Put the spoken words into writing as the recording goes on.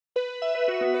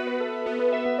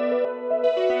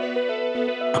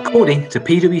According to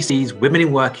PwC's Women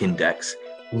in Work Index,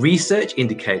 research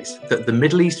indicates that the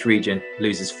Middle East region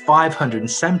loses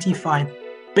 $575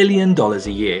 billion a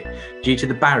year due to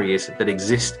the barriers that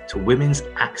exist to women's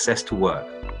access to work.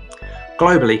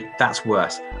 Globally, that's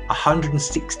worth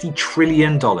 $160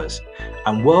 trillion,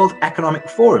 and World Economic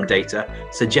Forum data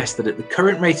suggests that at the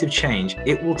current rate of change,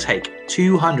 it will take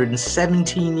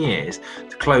 217 years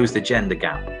to close the gender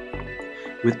gap.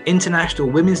 With International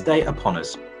Women's Day upon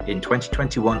us in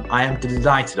 2021, I am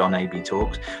delighted on AB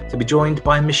Talks to be joined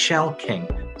by Michelle King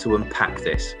to unpack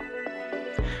this.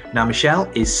 Now,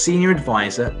 Michelle is Senior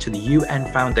Advisor to the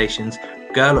UN Foundation's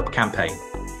Girl Up campaign.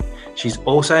 She's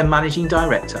also Managing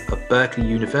Director of Berkeley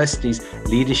University's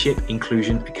Leadership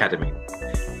Inclusion Academy.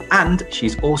 And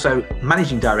she's also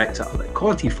Managing Director of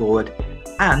Equality Forward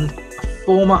and a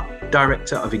former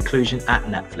Director of Inclusion at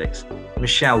Netflix.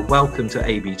 Michelle, welcome to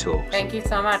AB Talks. Thank you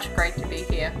so much. Great to be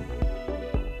here.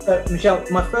 Michelle,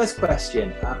 my first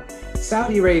question.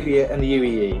 Saudi Arabia and the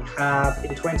UAE have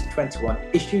in 2021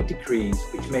 issued decrees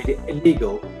which made it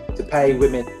illegal to pay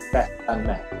women less than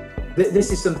men.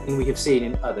 This is something we have seen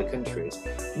in other countries.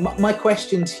 My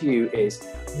question to you is,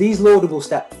 these laudable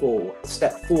step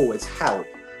forwards help,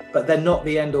 but they're not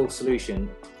the end-all solution.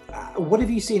 What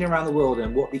have you seen around the world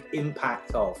and what the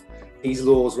impact of these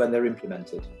laws when they're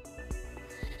implemented?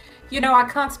 You know, I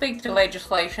can't speak to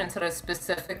legislation sort of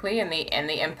specifically and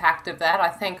the impact of that. I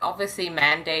think obviously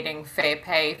mandating fair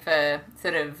pay for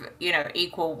sort of,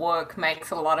 equal work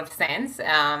makes a lot of sense,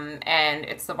 and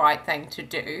it's the right thing to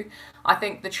do. I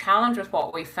think the challenge with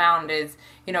what we found is,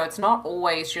 it's not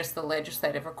always just the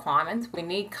legislative requirements. We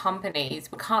need companies.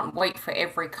 We can't wait for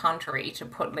every country to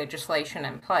put legislation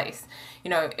in place.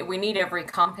 We need every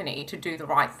company to do the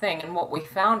right thing. And what we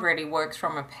found really works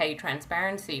from a pay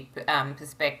transparency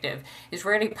perspective is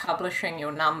really publishing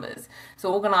your numbers.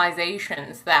 So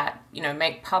organizations that,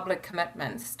 make public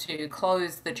commitments to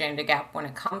close the gender gap when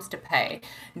it comes to pay,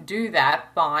 do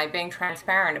that by being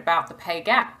transparent about the pay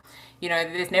gap.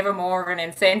 There's never more of an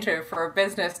incentive for a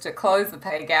business to close the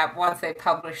pay gap once they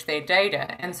publish their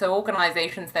data. And so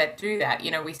organizations that do that,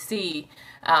 we see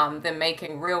them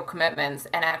making real commitments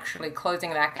and actually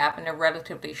closing that gap in a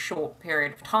relatively short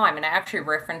period of time. And I actually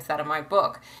reference that in my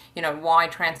book, why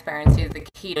transparency is the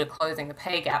key to closing the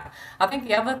pay gap. I think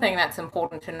the other thing that's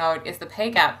important to note is the pay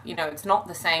gap, it's not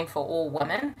the same for all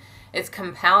women. It's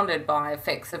compounded by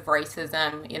effects of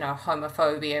racism,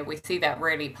 homophobia. We see that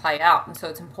really play out. And so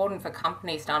it's important for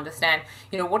companies to understand,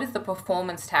 what is the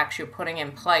performance tax you're putting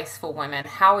in place for women?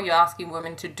 How are you asking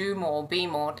women to do more, be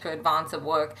more, to advance at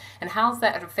work? And how's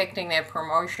that affecting their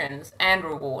promotions and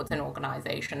rewards in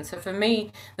organizations? So for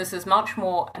me, this is much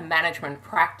more a management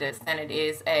practice than it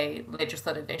is a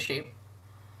legislative issue.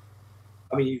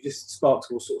 I mean, you just sparked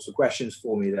all sorts of questions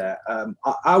for me there.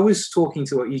 I was talking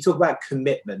to, you talk about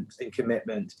commitment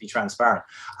to be transparent.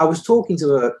 I was talking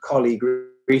to a colleague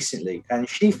recently, and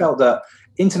she felt that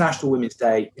International Women's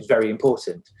Day is very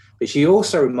important. But she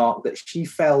also remarked that she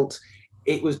felt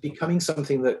it was becoming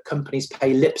something that companies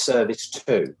pay lip service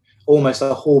to, almost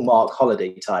a Hallmark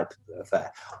holiday type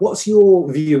affair. What's your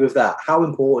view of that? How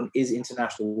important is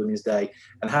International Women's Day,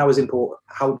 and how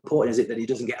important is it that it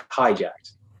doesn't get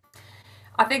hijacked?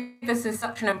 I think this is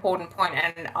such an important point,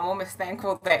 and I'm almost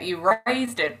thankful that you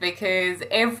raised it, because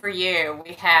every year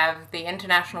we have the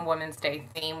International Women's Day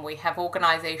theme. We have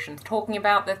organizations talking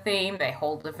about the theme, they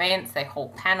hold events, they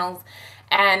hold panels,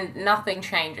 and nothing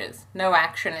changes. No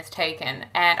action is taken.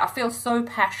 And I feel so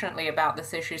passionately about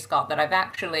this issue, Scott, that I've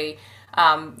actually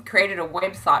created a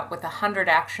website with 100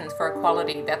 actions for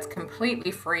equality that's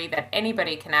completely free, that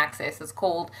anybody can access. It's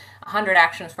called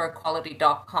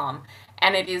 100actionsforequality.com.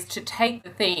 And it is to take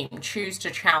the theme, choose to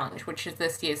challenge, which is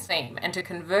this year's theme, and to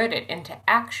convert it into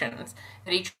actions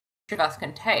that each of us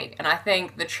can take. And I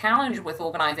think the challenge with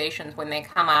organizations when they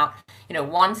come out,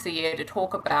 once a year to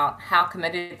talk about how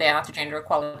committed they are to gender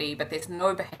equality, but there's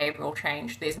no behavioral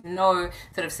change, there's no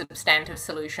sort of substantive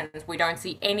solutions, we don't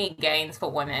see any gains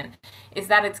for women, is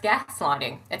that it's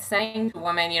gaslighting. It's saying to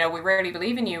women, we really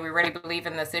believe in you, we really believe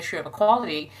in this issue of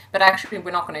equality, but actually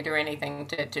we're not going to do anything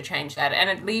to change that. And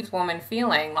it leaves women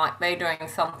feeling like they're doing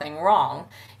something wrong,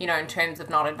 in terms of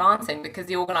not advancing, because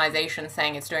the organization's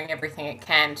saying it's doing everything it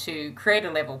can to create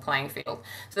a level playing field.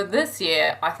 So this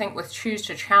year, I think with Choose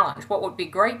to Challenge, what would be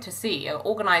great to see are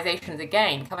organizations,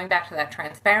 again, coming back to that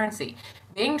transparency,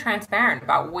 being transparent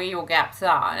about where your gaps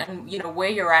are and where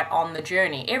you're at on the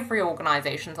journey. Every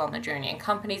organization's on the journey, and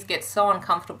companies get so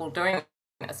uncomfortable doing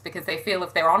because they feel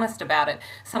if they're honest about it,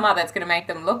 somehow that's going to make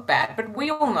them look bad. But we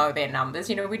all know their numbers.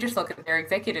 We just look at their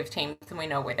executive teams and we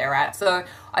know where they're at. So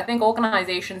I think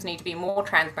organizations need to be more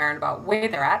transparent about where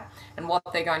they're at and what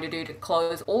they're going to do to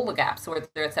close all the gaps, whether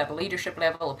it's at a leadership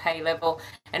level, a pay level,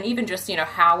 and even just,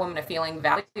 how women are feeling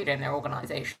valued in their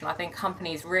organization. I think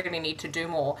companies really need to do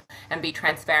more and be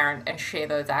transparent and share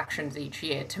those actions each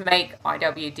year to make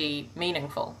IWD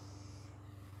meaningful.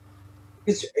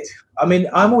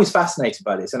 I'm always fascinated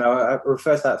by this, and I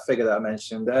refer to that figure that I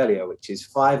mentioned earlier, which is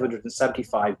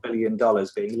 $575 billion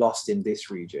being lost in this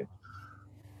region.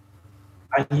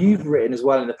 And you've written as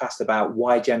well in the past about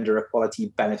why gender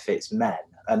equality benefits men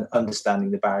and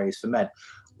understanding the barriers for men.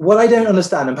 What I don't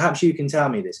understand, and perhaps you can tell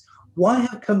me this, why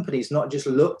have companies not just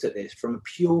looked at this from a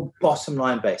pure bottom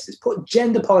line basis? Put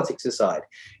gender politics aside.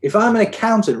 If I'm an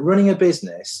accountant running a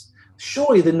business,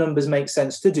 surely the numbers make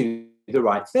sense to do the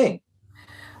right thing.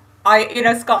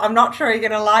 Scott, I'm not sure you're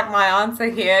going to like my answer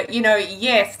here.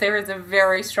 Yes, there is a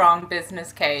very strong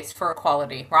business case for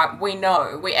equality, right? We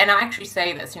know, and I actually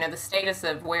say this, the status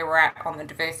of where we're at on the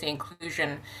diversity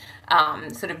inclusion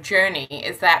sort of journey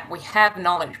is that we have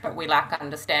knowledge, but we lack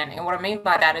understanding. And what I mean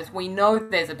by that is we know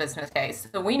there's a business case.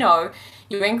 So we know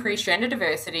you increase gender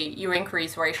diversity, you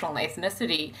increase racial and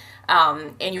ethnicity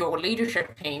in your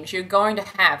leadership teams, you're going to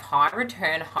have high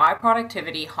return, high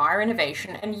productivity, higher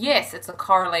innovation. And yes, it's a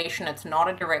correlation. It's not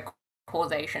a direct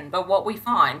causation. But what we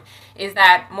find is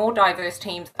that more diverse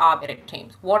teams are better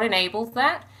teams. What enables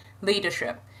that?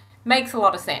 Leadership. Makes a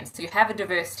lot of sense. So you have a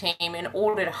diverse team. In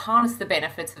order to harness the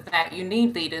benefits of that, you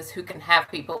need leaders who can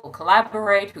have people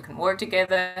collaborate, who can work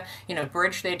together,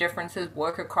 bridge their differences,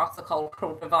 work across the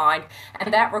cultural divide,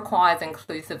 and that requires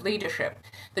inclusive leadership.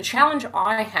 The challenge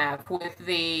I have with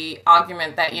the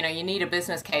argument that, you need a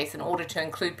business case in order to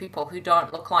include people who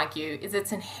don't look like you is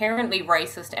it's inherently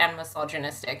racist and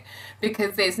misogynistic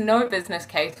because there's no business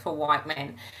case for white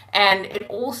men. And it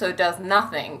also does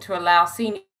nothing to allow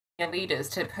senior leaders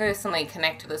to personally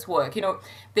connect to this work.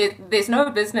 There's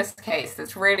no business case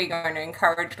that's really going to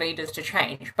encourage leaders to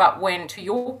change. But when, to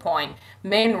your point,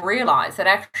 men realize that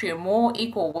actually a more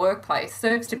equal workplace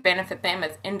serves to benefit them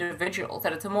as individuals,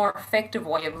 that it's a more effective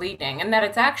way of leading, and that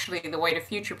it's actually the way to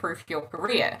future-proof your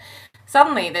career,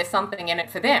 suddenly there's something in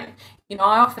it for them.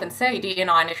 I often say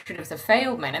D&I initiatives have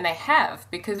failed men, and they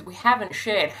have, because we haven't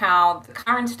shared how the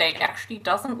current state actually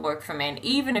doesn't work for men,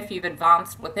 even if you've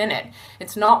advanced within it.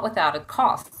 It's not without its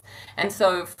costs. And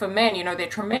so for men, there are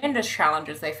tremendous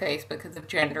challenges they face because of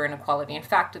gender inequality. In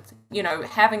fact, it's,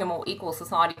 having a more equal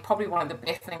society is probably one of the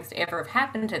best things to ever have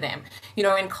happened to them.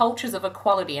 In cultures of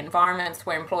equality, environments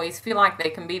where employees feel like they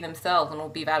can be themselves and will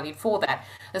be valued for that.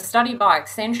 A study by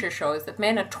Accenture shows that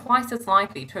men are twice as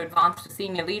likely to advance to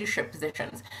senior leadership positions.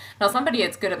 Now, somebody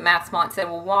that's good at maths might say,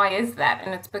 well, why is that?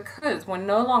 And it's because we're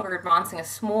no longer advancing a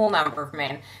small number of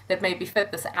men that maybe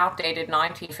fit this outdated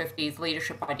 1950s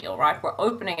leadership ideal, right? We're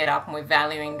opening it up and we're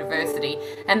valuing diversity.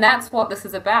 And that's what this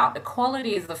is about.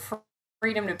 Equality is the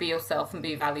freedom to be yourself and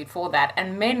be valued for that.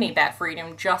 And men need that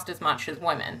freedom just as much as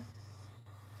women.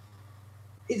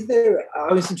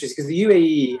 I was interested because the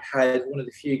UAE has one of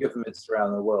the few governments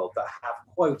around the world that have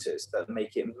quotas that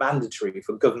make it mandatory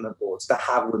for government boards to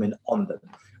have women on them.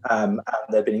 And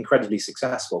they've been incredibly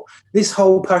successful. This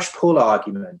whole push-pull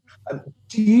argument,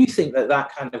 do you think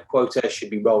that kind of quota should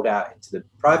be rolled out into the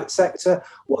private sector?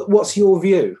 What's your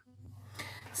view?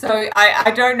 So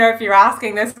I don't know if you're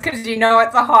asking this because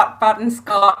it's a hot button,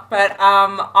 Scott, but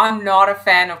I'm not a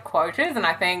fan of quotas, and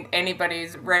I think anybody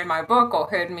who's read my book or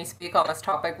heard me speak on this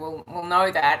topic will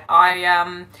know that.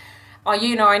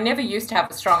 I never used to have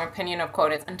a strong opinion of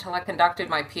quotas until I conducted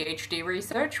my PhD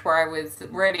research, where I was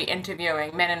really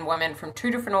interviewing men and women from 2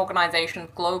 different organizations,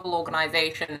 global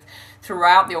organizations,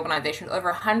 throughout the organization, over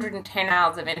 110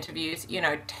 hours of interviews,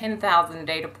 10,000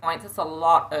 data points. It's a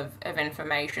lot of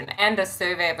information, and a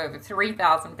survey of over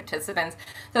 3,000 participants.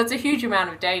 So it's a huge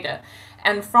amount of data.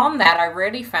 And from that, I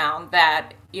really found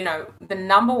that, the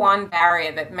number one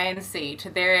barrier that men see to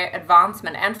their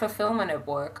advancement and fulfillment of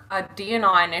work are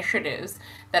D&I initiatives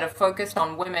that are focused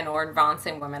on women or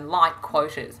advancing women, like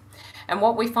quotas. And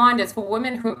what we find is for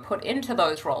women who are put into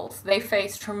those roles, they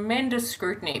face tremendous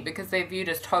scrutiny because they're viewed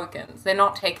as tokens. They're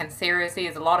not taken seriously.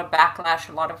 There's a lot of backlash,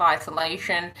 a lot of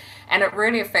isolation, and it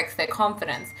really affects their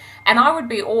confidence. And I would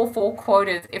be all for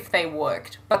quotas if they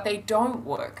worked, but they don't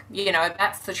work.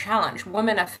 That's the challenge.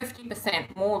 Women are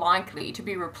 50% more likely to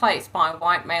be replaced by a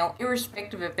white male,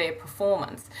 irrespective of their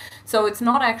performance. So it's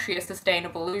not actually a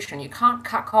sustainable solution. You can't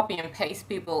cut, copy, and paste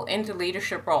people into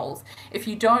leadership roles if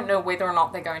you don't know whether or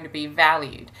not they're going to be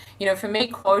valued. You know, for me,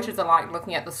 quotas are like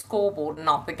looking at the scoreboard,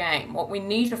 not the game. What we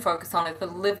need to focus on is the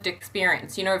lived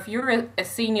experience. You know, if you're a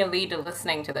senior leader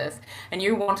listening to this and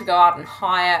you want to go out and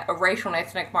hire a racial and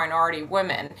ethnic minority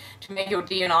women to make your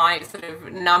D&I sort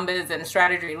of numbers and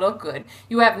strategy look good,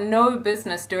 you have no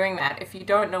business doing that if you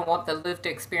don't know what the lived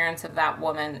experience of that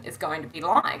woman is going to be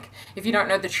like. If you don't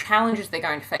know the challenges they're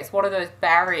going to face, what are those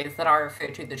barriers that I refer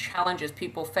to, the challenges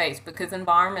people face, because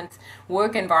environments,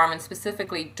 work environments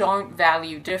specifically, don't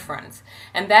value difference.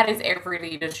 And that is every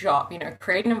leader's job. You know,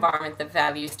 create an environment that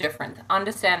values difference,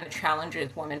 understand the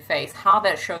challenges women face, how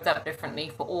that shows up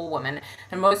differently for all women,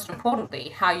 and most importantly,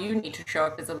 how you need to show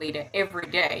up as a leader every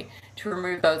day to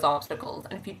remove those obstacles.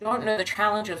 And if you don't know the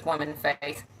challenges women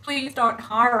face, please don't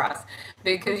hire us,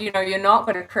 because, you know, you're not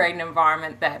going to create an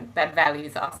environment that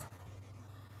values us.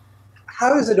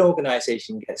 How does an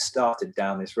organization get started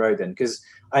down this road then? Because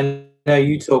I know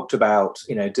you talked about,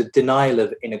 you know, denial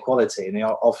of inequality, and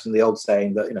often the old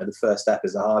saying that, you know, the first step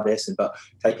is the hardest, but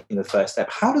taking the first step.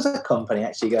 How does a company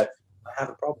actually go, I have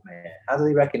a problem here? How do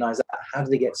they recognize that? How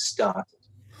do they get started?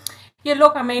 Yeah,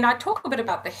 look, I mean, I talk a bit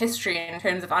about the history in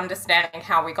terms of understanding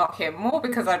how we got here, more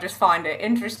because I just find it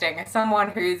interesting. As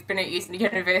someone who's been at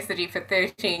university for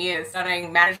 13 years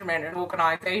studying management and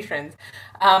organizations,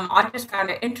 I just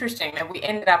found it interesting that we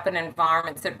ended up in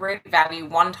environments that really value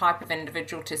one type of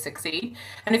individual to succeed.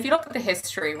 And if you look at the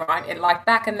history, right, like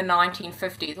back in the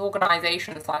 1950s,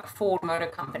 organizations like Ford Motor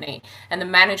Company and the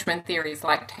management theories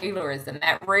like Taylorism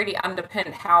that really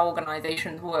underpinned how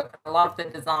organizations work, a lot of the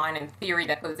design and theory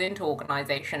that goes into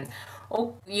organizations.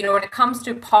 Or, you know, when it comes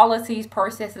to policies,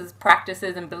 processes,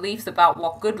 practices, and beliefs about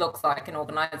what good looks like in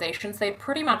organizations, they're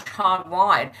pretty much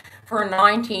hardwired for a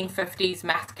 1950s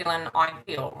masculine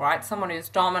ideal, right? Someone who's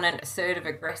dominant, assertive,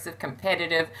 aggressive,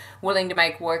 competitive, willing to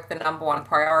make work the number one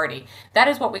priority. That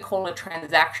is what we call a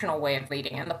transactional way of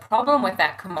leading. And the problem with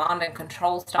that command and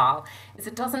control style is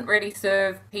it doesn't really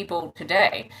serve people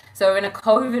today. So in a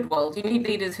COVID world, you need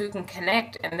leaders who can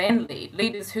connect and then lead,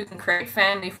 leaders who can create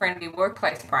family-friendly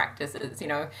workplace practices, you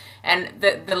know, and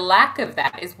the lack of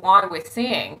that is why we're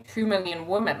seeing 2 million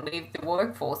women leave the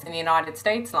workforce in the United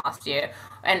States last year,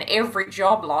 and every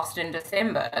job lost in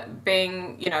December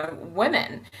being, you know,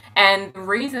 women. And the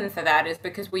reason for that is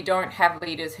because we don't have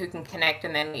leaders who can connect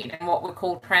and then lead, and what we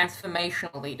call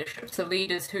transformational leadership. So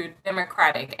leaders who are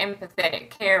democratic,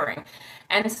 empathetic, caring.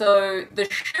 And so the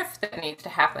shift that needs to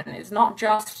happen is not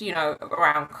just, you know,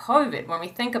 around COVID. When we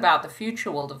think about the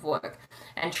future world of work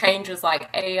and changes like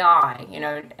AI, you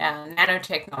know,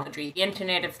 nanotechnology, the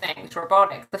Internet of Things,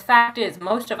 robotics, the fact is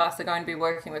most of us are going to be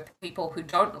working with people who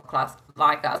don't look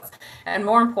like us, and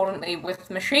more importantly, with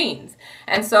machines.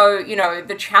 And so, you know,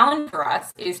 the challenge for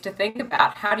us is to think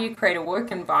about how do you create a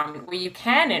work environment where you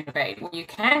can innovate, where you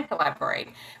can collaborate,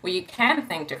 where you can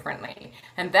think differently.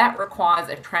 And that requires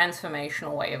a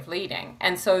transformational way of leading.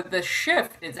 And so the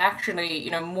shift is actually,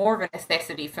 you know, more of a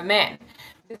necessity for men.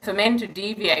 For men to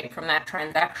deviate from that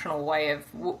transactional way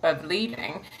of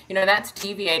leading, you know, that's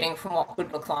deviating from what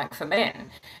good looks like for men.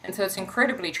 And so it's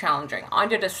incredibly challenging. I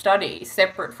did a study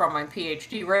separate from my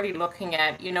PhD, really looking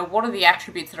at, you know, what are the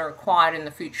attributes that are required in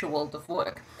the future world of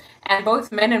work. And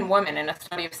both men and women in a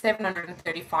study of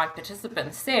 735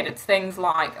 participants said it's things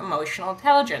like emotional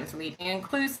intelligence, leading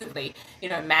inclusively, you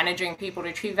know, managing people to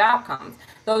achieve outcomes,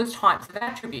 those types of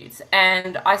attributes.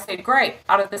 And I said, great,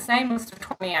 out of the same list of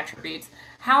 20 attributes,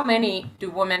 how many do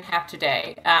women have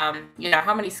today? You know,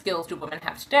 how many skills do women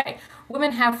have today?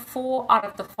 Women have 4 out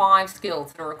of the 5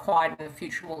 skills that are required in the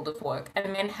future world of work,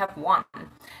 and men have 1.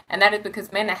 And that is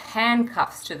because men are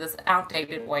handcuffs to this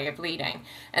outdated way of leading.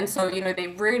 And so, you know, they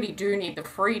really do need the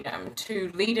freedom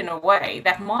to lead in a way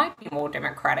that might be more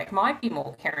democratic, might be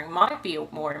more caring, might be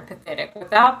more empathetic,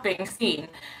 without being seen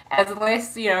as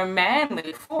less, you know,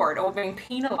 manly for it, or being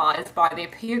penalized by their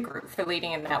peer group for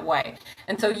leading in that way.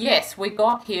 And so, yes, we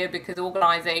got here because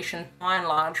organizations, by and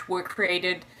large, were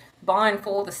created by and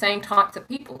for the same types of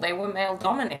people. They were male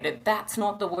dominated. That's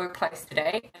not the workplace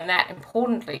today, and that,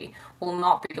 importantly, will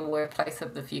not be the workplace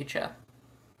of the future.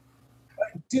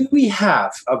 Do we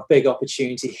have a big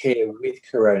opportunity here with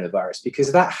coronavirus?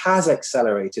 Because that has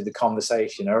accelerated the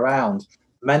conversation around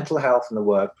mental health in the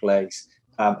workplace,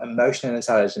 emotional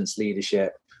intelligence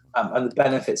leadership, and the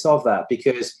benefits of that.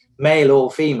 Because male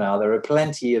or female, there are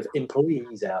plenty of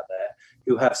employees out there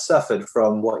who have suffered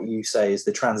from what you say is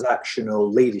the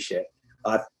transactional leadership.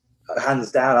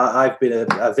 Hands down, I've been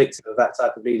a victim of that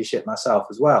type of leadership myself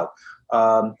as well.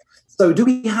 So do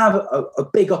we have a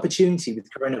big opportunity with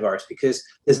coronavirus? Because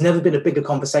there's never been a bigger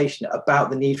conversation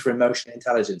about the need for emotional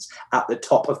intelligence at the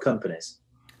top of companies.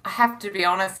 I have to be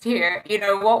honest here.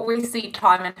 What we see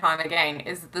time and time again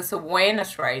is this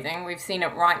awareness raising. We've seen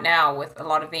it right now with a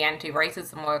lot of the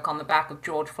anti-racism work on the back of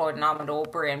George Floyd and Ahmaud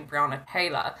Arbery and Breonna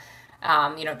Taylor.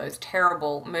 Those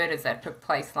terrible murders that took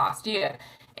place last year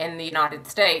in the United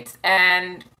States.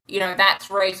 And, that's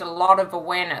raised a lot of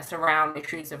awareness around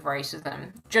issues of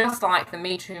racism, just like the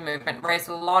Me Too movement raised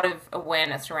a lot of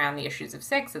awareness around the issues of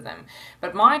sexism.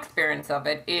 But my experience of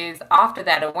it is after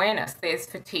that awareness, there's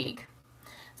fatigue.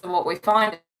 So what we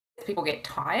find is people get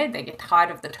tired. They get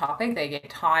tired of the topic. They get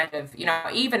tired of,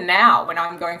 even now when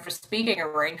I'm going for speaking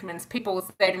arrangements, people will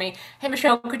say to me, hey,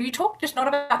 Michelle, could you talk just not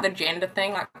about the gender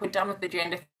thing? Like, we're done with the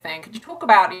gender thing. Could you talk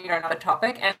about, another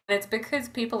topic? And it's because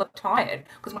people are tired.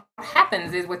 Because what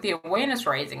happens is with the awareness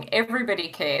raising, everybody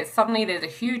cares. Suddenly there's a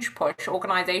huge push.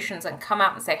 Organizations can come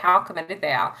out and say how committed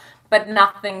they are, but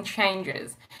nothing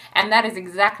changes. And that is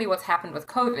exactly what's happened with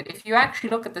COVID. If you actually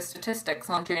look at the statistics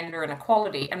on gender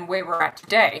inequality and where we're at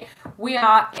today, we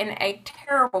are in a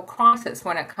terrible crisis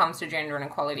when it comes to gender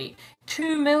inequality.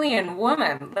 2 million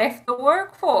women left the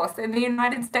workforce in the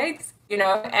United States,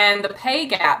 and the pay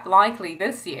gap likely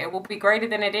this year will be greater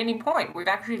than at any point. We've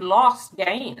actually lost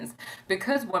gains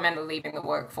because women are leaving the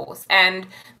workforce. And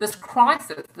this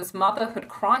crisis, this motherhood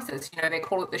crisis, they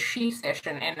call it the she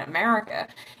session in America,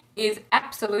 is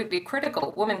absolutely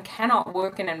critical. Women cannot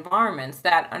work in environments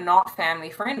that are not family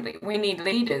friendly. We need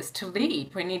leaders to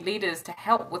lead. We need leaders to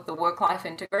help with the work-life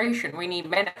integration. We need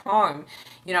men at home,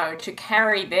 to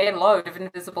carry their load of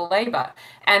invisible labor.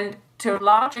 And to a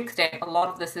large extent, a lot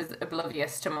of this is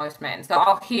oblivious to most men. So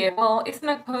I'll hear, well,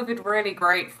 isn't COVID really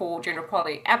great for gender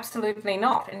equality? Absolutely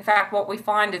not. In fact, what we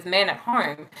find is men at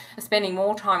home are spending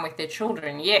more time with their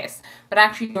children, yes, but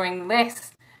actually doing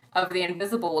less of the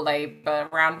invisible labor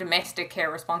around domestic care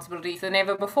responsibilities than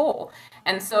ever before.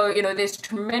 And so, there's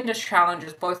tremendous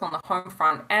challenges both on the home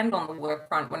front and on the work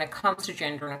front when it comes to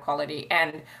gender inequality.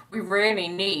 And we really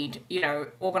need,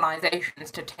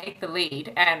 organizations to take the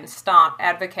lead and start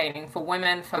advocating for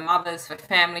women, for mothers, for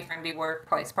family-friendly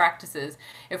workplace practices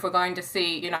if we're going to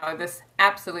see, this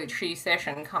absolute she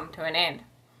session come to an end.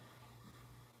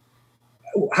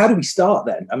 How do we start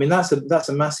then? I mean, that's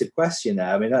a massive question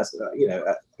there. I mean, that's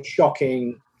a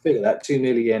shocking figure, that 2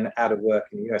 million out of work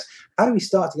in the US. How do we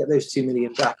start to get those 2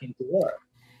 million back into work?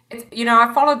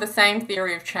 I followed the same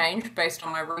theory of change based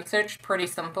on my research. Pretty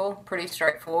simple, pretty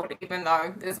straightforward, even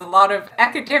though there's a lot of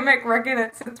academic rigor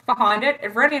that sits behind it.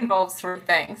 It really involves three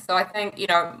things. So I think,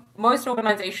 most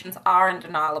organizations are in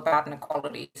denial about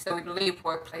inequality. So we believe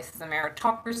workplaces are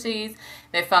meritocracies.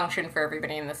 They function for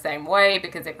everybody in the same way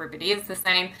because everybody is the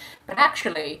same. But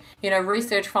actually,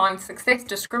 research finds success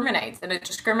discriminates, and it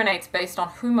discriminates based on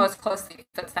who most closely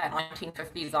fits that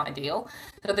 1950s ideal.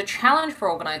 So the challenge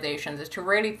for organizations is to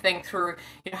really think through,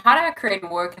 how do I create a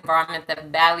work environment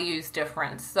that values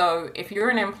difference? So if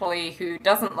you're an employee who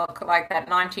doesn't look like that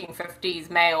 1950s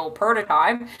male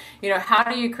prototype, how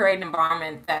do you create an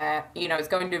environment that, is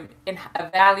going to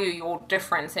value your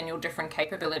difference and your different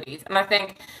capabilities? And I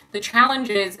think the challenge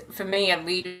is, for me, a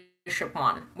leadership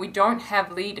one. We don't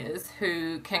have leaders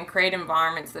who can create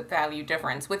environments that value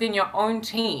difference within your own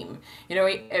team.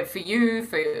 For you,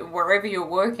 for wherever you're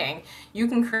working, you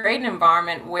can create an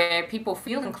environment where people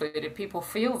feel included, people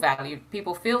feel valued,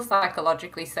 people feel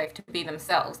psychologically safe to be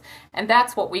themselves. And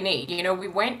that's what we need. We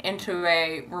went into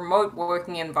a remote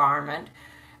working environment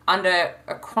under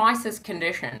a crisis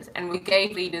conditions, and we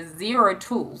gave leaders zero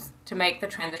tools to make the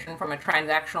transition from a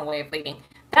transactional way of leading.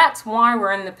 That's why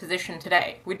we're in the position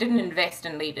today. We didn't invest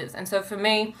in leaders. And so for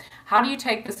me, how do you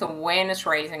take this awareness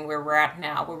raising where we're at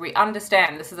now, where we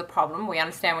understand this is a problem, we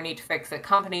understand we need to fix it,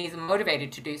 companies are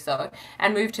motivated to do so,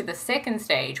 and move to the second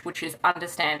stage, which is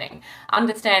understanding.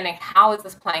 Understanding how is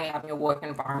this playing out in your work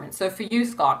environment. So for you,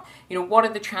 Scott, what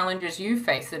are the challenges you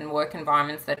face in work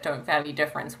environments that don't value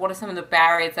difference? What are some of the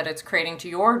barriers that it's creating to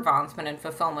your advancement and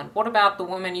fulfillment? What about the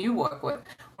women you work with?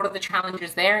 What are the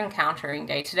challenges they're encountering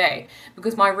day to day?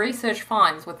 Because my research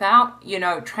finds without,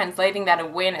 translating that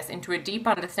awareness into a deep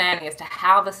understanding as to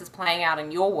how this is playing out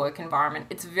in your work environment,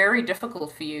 it's very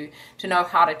difficult for you to know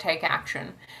how to take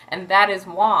action. And that is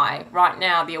why right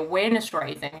now the awareness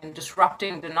raising and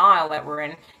disrupting denial that we're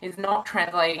in is not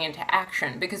translating into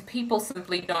action, because people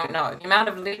simply don't know. The amount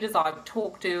of leaders I've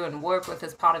talked to and work with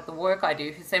as part of the work I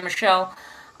do who say, Michelle,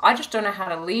 I just don't know how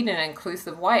to lead in an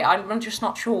inclusive way. I'm just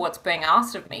not sure what's being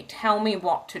asked of me. Tell me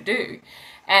what to do.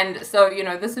 And so,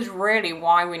 this is really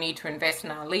why we need to invest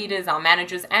in our leaders, our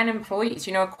managers, and employees.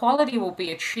 Equality will be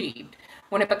achieved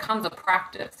when it becomes a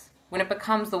practice, when it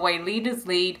becomes the way leaders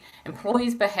lead,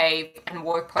 employees behave, and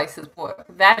workplaces work.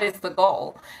 That is the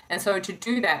goal. And so to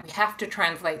do that, we have to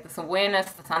translate this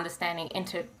awareness, this understanding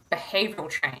into behavioral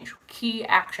change, key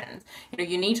actions.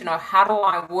 You need to know, how do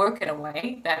I work in a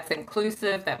way that's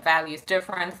inclusive, that values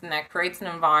difference, and that creates an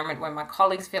environment where my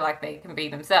colleagues feel like they can be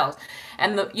themselves.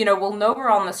 And we'll know we're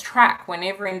on this track when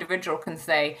every individual can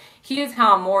say, here's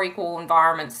how a more equal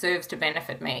environment serves to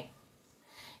benefit me.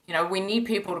 We need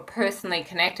people to personally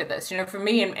connect to this. For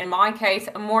me, in my case,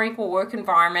 a more equal work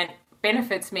environment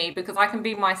benefits me because I can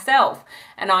be myself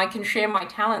and I can share my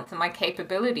talents and my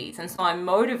capabilities. And so I'm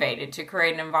motivated to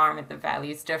create an environment that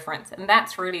values difference. And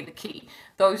that's really the key,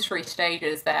 those 3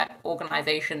 stages that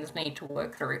organizations need to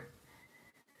work through.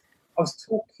 I was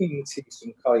talking to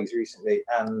some colleagues recently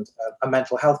and a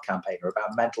mental health campaigner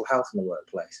about mental health in the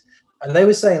workplace. And they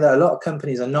were saying that a lot of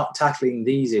companies are not tackling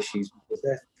these issues because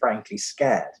they're frankly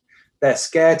scared. They're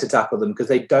scared to tackle them because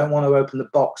they don't want to open the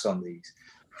box on these.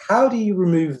 How do you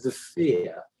remove the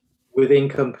fear within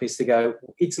companies to go,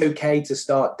 it's okay to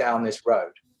start down this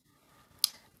road?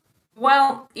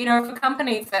 Well, for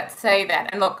companies that say that,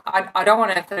 and look, I don't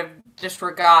want to sort of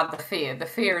disregard the fear. The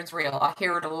fear is real. I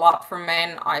hear it a lot from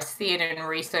men. I see it in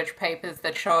research papers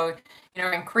that show,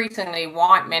 increasingly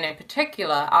white men in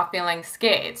particular are feeling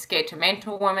scared to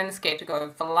mentor women, scared to go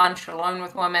for lunch alone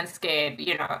with women, scared,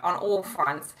 on all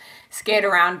fronts, scared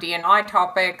around D&I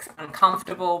topics,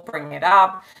 uncomfortable, bringing it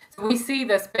up. So we see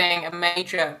this being a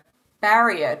major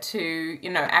barrier to,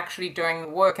 actually doing the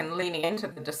work and leaning into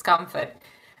the discomfort.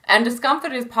 And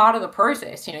discomfort is part of the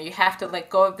process. You have to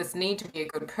let go of this need to be a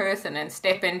good person and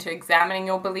step into examining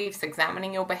your beliefs,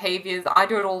 examining your behaviors. I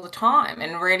do it all the time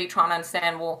and really trying to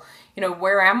understand, well,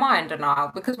 where am I in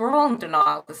denial? Because we're all in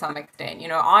denial to some extent.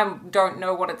 I don't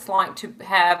know what it's like to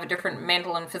have a different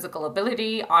mental and physical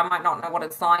ability. I might not know what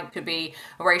it's like to be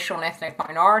a racial and ethnic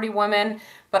minority woman,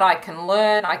 but I can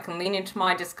learn, I can lean into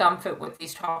my discomfort with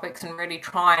these topics and really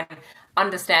try and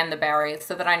understand the barriers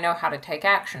so that I know how to take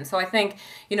action. So I think,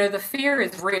 the fear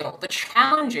is real. The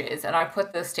challenge is, and I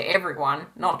put this to everyone,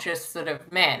 not just sort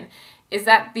of men, is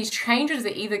that these changes are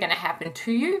either going to happen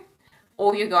to you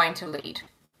or you're going to lead.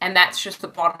 And that's just the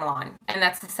bottom line. And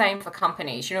that's the same for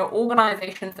companies.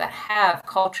 Organizations that have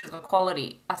cultures of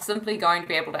equality are simply going to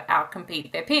be able to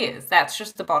outcompete their peers. That's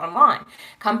just the bottom line.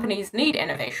 Companies need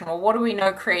innovation. Well, what do we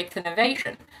know creates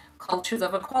innovation? Cultures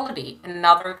of equality,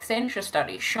 another Accenture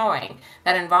study showing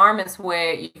that environments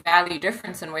where you value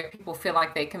difference and where people feel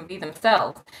like they can be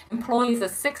themselves, employees are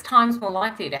 6 times more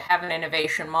likely to have an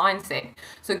innovation mindset.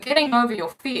 So getting over your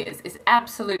fears is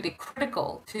absolutely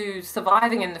critical to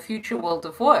surviving in the future world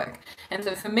of work. And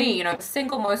so for me, the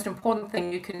single most important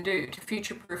thing you can do to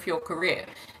future-proof your career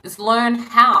is learn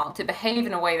how to behave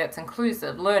in a way that's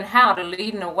inclusive, learn how to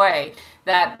lead in a way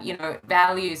that,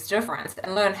 values difference,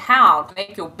 and learn how to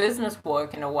make your business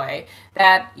work in a way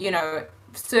that,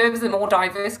 serves a more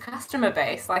diverse customer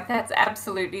base. Like, that's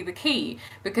absolutely the key,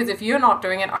 because if you're not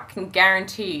doing it, I can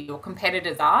guarantee your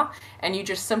competitors are, and you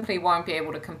just simply won't be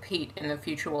able to compete in the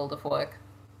future world of work.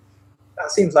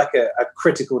 That seems like a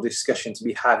critical discussion to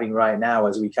be having right now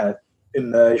as we kind of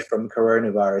emerge from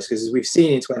coronavirus, because as we've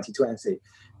seen in 2020,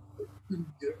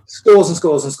 scores and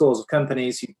scores and scores of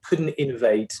companies who couldn't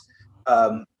innovate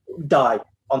die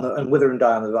and wither and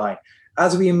die on the vine.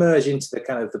 As we emerge into the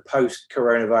kind of the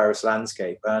post-coronavirus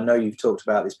landscape, and I know you've talked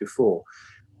about this before,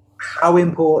 how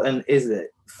important is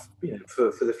it,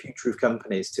 for the future of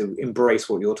companies to embrace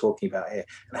what you're talking about here,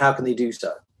 and how can they do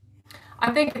so?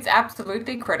 I think it's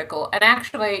absolutely critical. And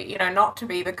actually, not to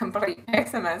be the complete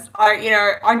pessimist,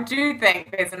 I do think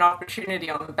there's an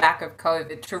opportunity on the back of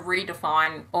COVID to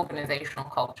redefine organizational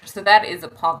culture. So that is a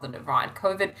positive, right?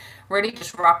 COVID really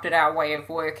disrupted our way of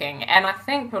working. And I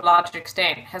think to a large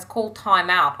extent has called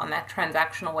time out on that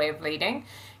transactional way of leading.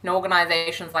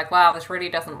 Organizations like, wow, this really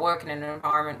doesn't work in an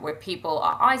environment where people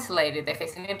are isolated. They're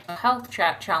facing mental health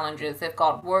challenges. They've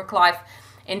got work-life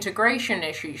integration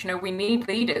issues. We need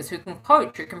leaders who can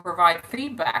coach, who can provide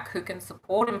feedback, who can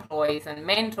support employees and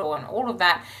mentor and all of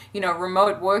that,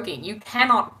 remote working. You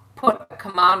cannot put a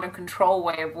command and control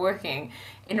way of working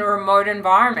in a remote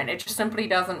environment. It just simply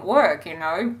doesn't work.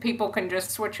 People can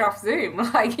just switch off Zoom.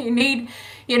 Like, you need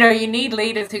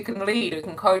leaders who can lead, who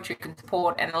can coach, who can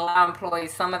support, and allow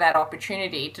employees some of that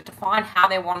opportunity to define how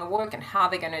they want to work and how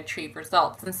they're going to achieve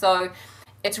results. And so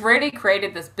it's really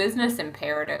created this business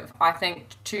imperative, I think,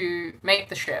 to make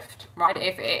the shift, right?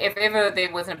 If ever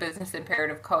there was a business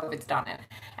imperative, COVID's done it.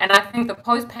 And I think the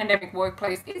post-pandemic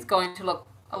workplace is going to look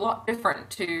a lot different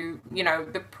to,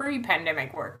 the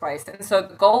pre-pandemic workplace. And so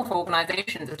the goal for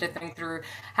organizations is to think through,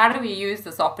 how do we use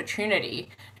this opportunity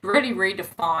to really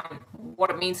redefine what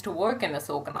it means to work in this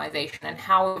organization and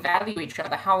how we value each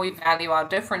other, how we value our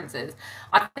differences.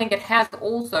 I think it has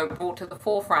also brought to the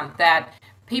forefront that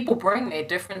people bring their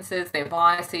differences, their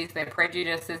biases, their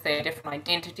prejudices, their different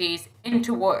identities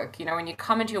into work. When you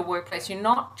come into your workplace, you're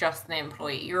not just an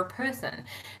employee, you're a person.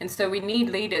 And so we need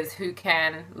leaders who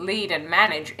can lead and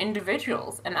manage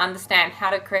individuals and understand how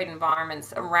to create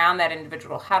environments around that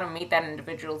individual, how to meet that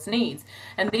individual's needs.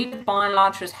 And leaders, by and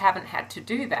large, just haven't had to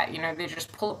do that. They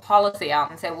just pull a policy out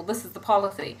and say, well, this is the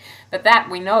policy. But that,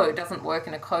 we know, doesn't work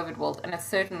in a COVID world, and it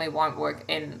certainly won't work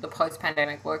in the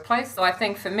post-pandemic workplace. So I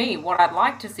think for me, what I'd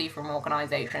like to see from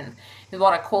organizations is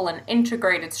what I call an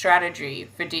integrated strategy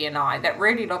for D&I that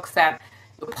really looks at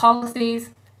the policies.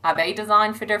 Are they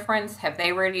designed for difference? Have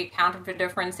they really accounted for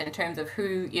difference in terms of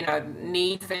who,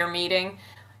 needs they're meeting?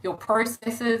 Your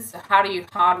processes, how do you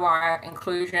hardwire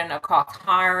inclusion across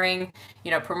hiring,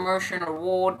 promotion,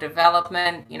 reward,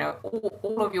 development,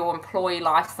 all of your employee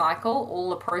life cycle, all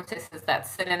the processes that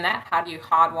sit in that, how do you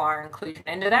hardwire inclusion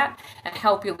into that and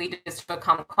help your leaders to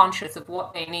become conscious of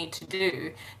what they need to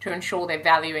do to ensure they're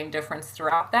valuing difference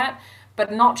throughout that.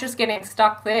 But not just getting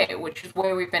stuck there, which is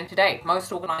where we've been to date.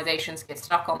 Most organizations get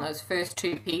stuck on those first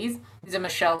 2 Ps. These are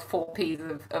Michelle's 4 Ps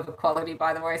of equality,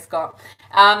 by the way, Scott.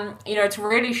 It's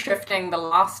really shifting the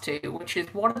last 2, which is,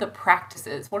 what are the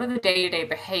practices? What are the day-to-day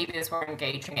behaviors we're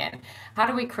engaging in? How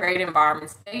do we create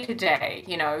environments day to day?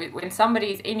 When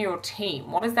somebody's in your team,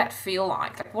 what does that feel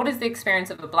like? Like, what is the experience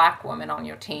of a Black woman on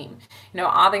your team?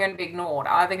 Are they going to be ignored?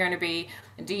 Are they going to be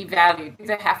devalued? Do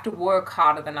they have to work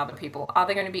harder than other people? Are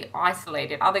they going to be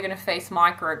isolated? Are they going to face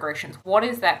microaggressions? What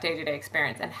is that day-to-day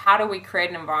experience? And how do we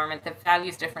create an environment that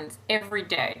values difference every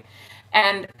day?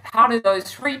 And how do those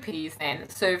 3 Ps then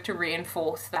serve to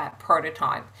reinforce that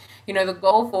prototype? The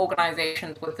goal for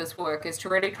organizations with this work is to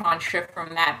really try and shift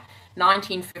from that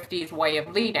 1950s way of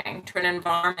leading to an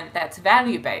environment that's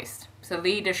value-based. So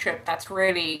leadership that's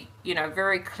really,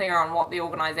 very clear on what the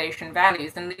organization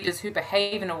values, and leaders who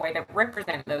behave in a way that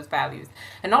represent those values.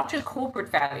 And not just corporate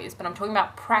values, but I'm talking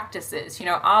about practices.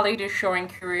 Are leaders showing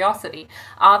curiosity?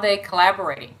 Are they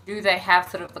collaborating? Do they have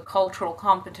sort of the cultural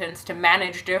competence to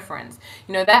manage difference?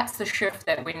 That's the shift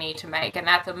that we need to make, and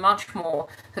that's a much more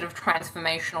sort of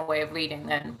transformational way of leading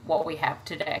than what we have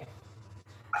today.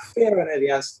 I fear I know the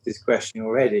answer to this question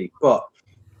already, but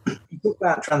you talk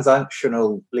about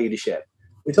transactional leadership.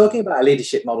 We're talking about a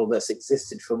leadership model that's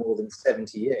existed for more than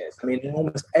 70 years. I mean, in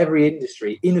almost every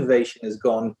industry, innovation has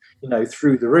gone,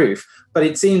 through the roof. But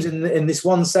it seems in this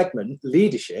one segment,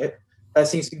 leadership, there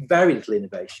seems to be very little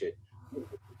innovation.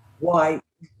 Why?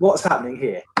 What's happening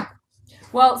here?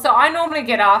 Well, so I normally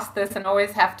get asked this and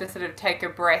always have to sort of take a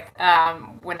breath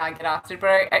when I get asked it.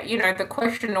 But, the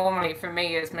question normally for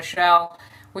me is, Michelle,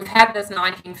 we've had this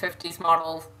 1950s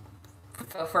model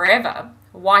for forever.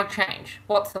 Why change?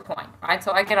 What's the point, right?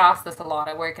 So I get asked this a lot.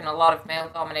 I work in a lot of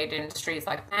male-dominated industries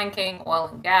like banking, oil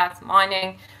and gas,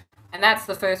 mining, and that's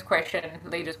the first question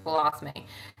leaders will ask me.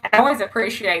 And I always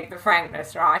appreciate the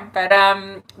frankness, right? But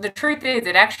the truth is,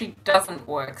 it actually doesn't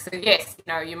work. So yes,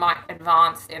 you might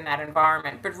advance in that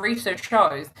environment, but research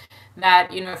shows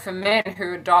that, for men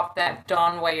who adopt that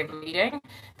Don way of leading,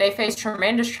 they face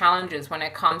tremendous challenges when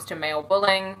it comes to male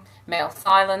bullying, male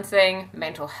silencing,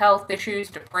 mental health issues,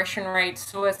 depression rates,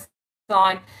 suicide.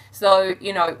 So,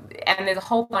 and there's a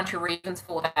whole bunch of reasons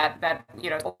for that,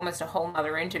 almost a whole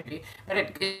nother interview, but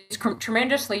it is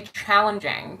tremendously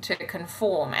challenging to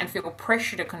conform and feel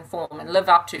pressure to conform and live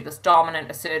up to this dominant,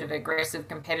 assertive, aggressive,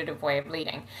 competitive way of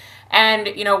leading. And,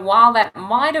 while that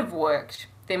might have worked,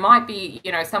 there might be,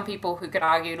 some people who could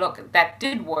argue, look, that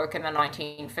did work in the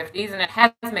 1950s, and it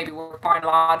has maybe worked by and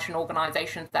large in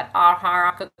organizations that are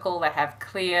hierarchical, that have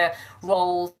clear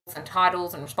roles and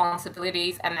titles and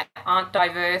responsibilities, and that aren't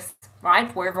diverse,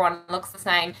 right, where everyone looks the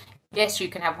same. Yes, you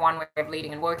can have one way of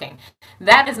leading and working.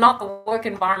 That is not the work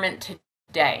environment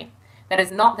today. That is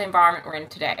not the environment we're in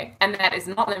today, and that is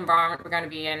not the environment we're going to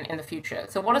be in the future.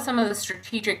 So what are some of the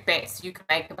strategic bets you can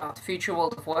make about the future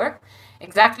world of work?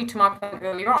 Exactly to my point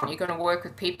earlier on, you're going to work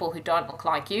with people who don't look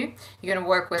like you. You're going to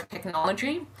work with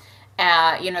technology,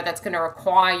 that's going to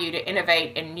require you to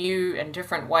innovate in new and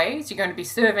different ways. You're going to be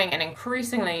serving an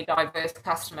increasingly diverse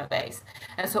customer base.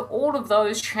 And so all of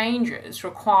those changes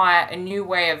require a new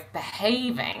way of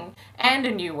behaving and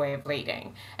a new way of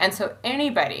leading. And so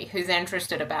anybody who's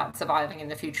interested about surviving in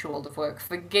the future world of work,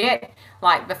 forget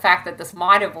like the fact that this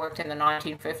might have worked in the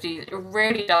 1950s. It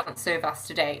really doesn't serve us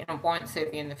today, and it won't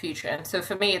serve you in the future. And so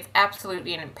for me, it's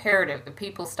absolutely an imperative that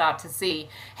people start to see,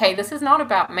 hey, this is not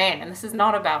about men and this is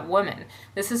not about women.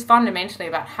 This is fundamentally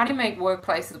about how do you make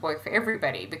workplaces work for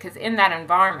everybody, because in that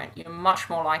environment, you're much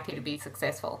more likely to be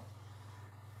successful.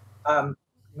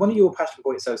 One of your passion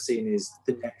points I've seen is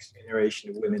the next generation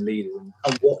of women leaders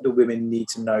and what do women need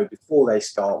to know before they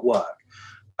start work.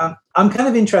 I'm kind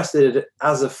of interested,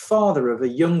 as a father of a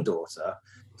young daughter,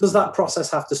 does that process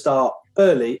have to start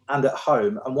early and at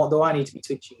home? And what do I need to be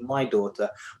teaching my daughter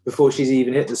before she's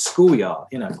even hit the schoolyard,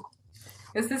 you know?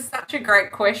 This is such a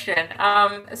great question.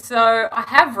 So I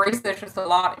have researched this a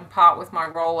lot, in part with my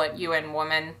role at UN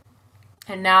Women,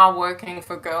 and now working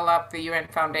for Girl Up, the UN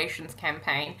Foundation's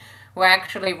campaign. We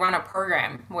actually run a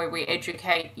program where we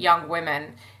educate young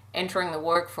women entering the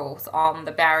workforce on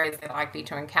the barriers they're likely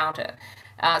to encounter.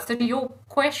 So to your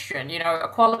question,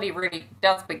 equality really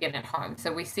does begin at home.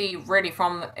 So we see really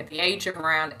from the age of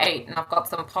around 8, and I've got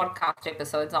some podcast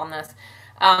episodes on this,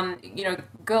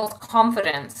 girls'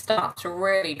 confidence starts to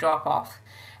really drop off.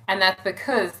 And that's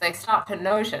because they start to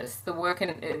notice the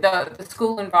the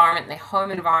school environment, their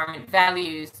home environment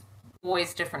values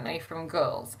boys differently from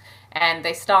girls. And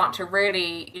they start to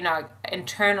really,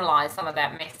 internalize some of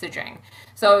that messaging.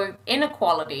 So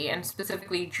inequality, and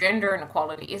specifically gender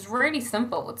inequality, is really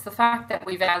simple. It's the fact that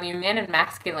we value men and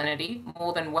masculinity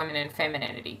more than women and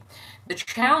femininity. The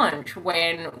challenge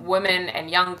when women and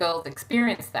young girls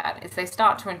experience that is they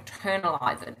start to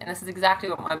internalize it. And this is exactly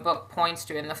what my book points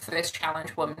to in the first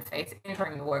challenge women face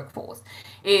entering the workforce,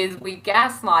 is we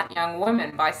gaslight young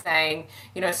women by saying,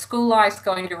 school life's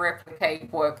going to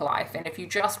replicate work life. And if you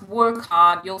just work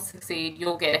hard, you'll succeed,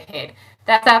 you'll get ahead.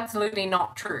 That's absolutely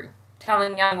not true.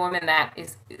 Telling young women that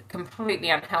is completely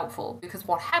unhelpful, because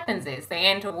what happens is they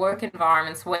enter work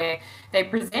environments where they're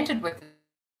presented with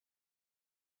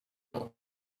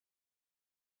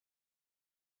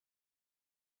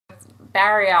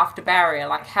barrier after barrier,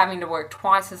 like having to work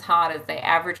twice as hard as their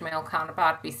average male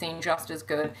counterpart to be seen just as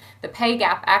good. The pay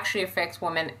gap actually affects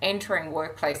women entering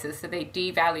workplaces, so they're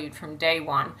devalued from day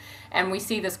one. And we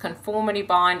see this conformity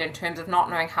bind in terms of not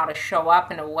knowing how to show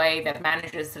up in a way that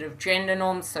manages sort of gender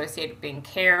norms associated with being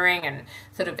caring and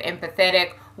sort of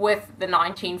empathetic with the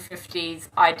 1950s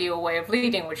ideal way of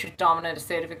leading, which is dominant,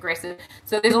 assertive, aggressive.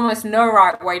 So there's almost no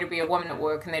right way to be a woman at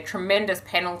work, and there are tremendous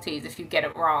penalties if you get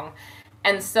it wrong.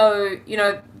 And so,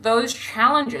 those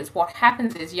challenges, what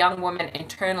happens is young women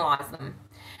internalize them.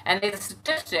 And there's a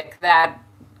statistic that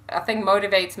I think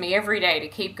motivates me every day to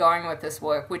keep going with this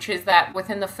work, which is that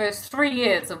within the first 3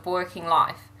 years of working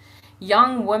life,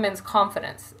 young women's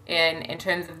confidence in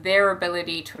terms of their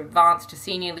ability to advance to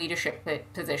senior leadership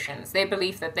positions, their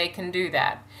belief that they can do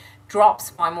that, drops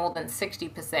by more than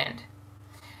 60%.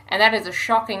 And that is a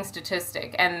shocking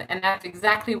statistic. And that's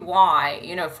exactly why,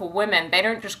 for women, they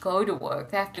don't just go to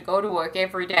work. They have to go to work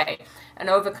every day and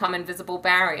overcome invisible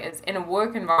barriers in a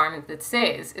work environment that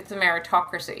says it's a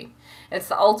meritocracy. It's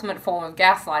the ultimate form of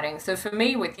gaslighting. So for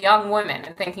me, with young women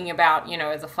and thinking about,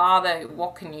 as a father,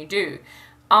 what can you do?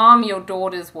 Arm your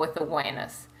daughters with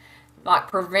awareness. Like,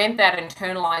 prevent that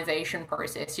internalization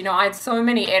process. I had so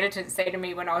many editors say to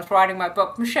me when I was writing my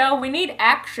book, Michelle, we need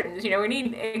actions, we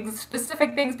need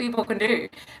specific things people can do.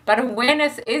 But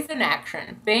awareness is an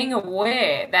action. Being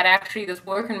aware that actually this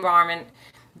work environment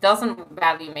doesn't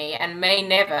value me and may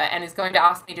never, and is going to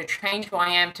ask me to change who I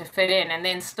am to fit in, and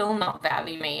then still not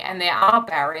value me. And there are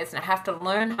barriers, and I have to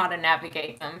learn how to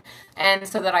navigate them, and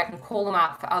so that I can call them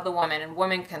out for other women, and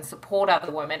women can support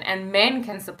other women, and men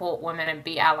can support women and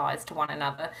be allies to one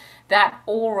another. That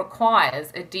all requires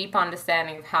a deep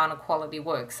understanding of how inequality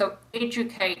works. So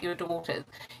educate your daughters.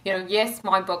 Yes,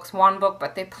 my book's one book,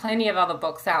 but there are plenty of other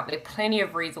books out there, plenty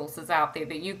of resources out there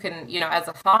that you can, as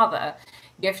a father,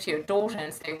 give to your daughter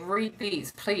and say, read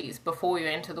these, please, before you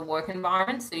enter the work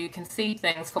environment, so you can see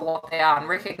things for what they are and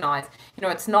recognize,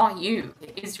 it's not you,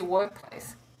 it is your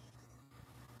workplace.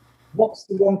 What's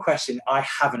the one question I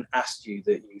haven't asked you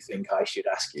that you think I should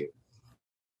ask you?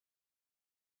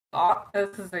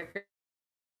 This is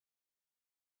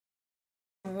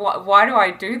why do I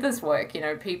do this work?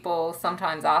 People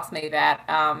sometimes ask me that.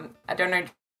 I don't know.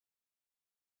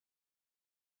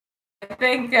 I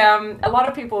think a lot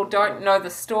of people don't know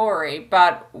the story,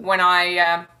 but when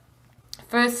I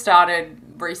first started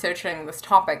researching this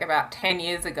topic about 10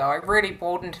 years ago, I really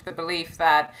bought into the belief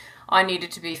that I needed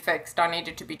to be fixed, I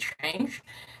needed to be changed.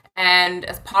 And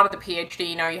as part of the PhD,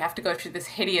 you know, you have to go through this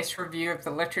hideous review of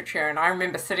the literature. And I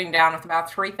remember sitting down with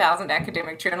about 3,000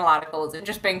 academic journal articles and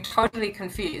just being totally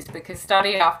confused, because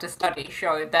study after study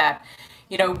showed that,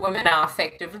 you know, women are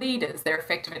effective leaders. They're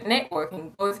effective at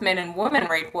networking. Both men and women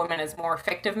rate women as more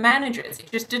effective managers.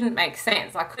 It just didn't make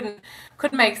sense. I couldn't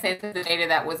make sense of the data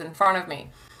that was in front of me.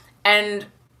 And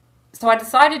so I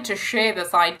decided to share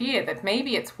this idea that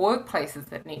maybe it's workplaces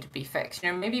that need to be fixed.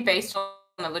 You know, maybe based on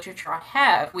the literature I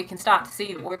have, we can start to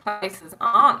see that workplaces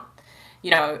aren't,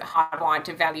 you know, hardwired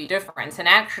to value difference, and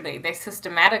actually they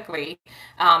systematically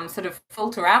sort of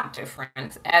filter out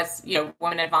difference as, you know,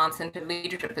 women advance into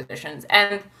leadership positions.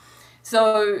 And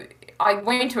so I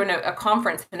went to a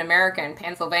conference in America, in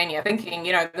Pennsylvania, thinking,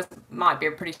 you know, this might be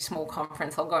a pretty small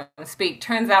conference, I'll go and speak.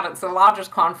 Turns out it's the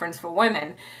largest conference for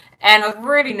women. And I was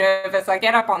really nervous. I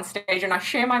get up on stage and I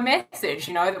share my message,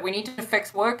 you know, that we need to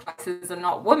fix workplaces and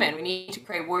not women. We need to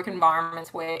create work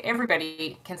environments where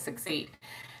everybody can succeed.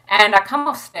 And I come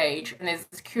off stage and there's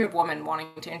this cute woman wanting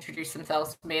to introduce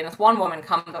themselves to me. And this one woman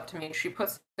comes up to me and she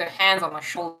puts her hands on my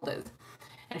shoulders.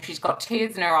 And she's got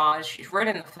tears in her eyes. She's red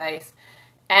in the face.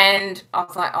 And I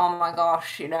was like, oh my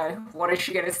gosh, you know, what is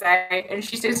she going to say? And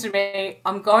she says to me,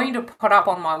 I'm going to put up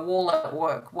on my wall at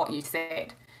work what you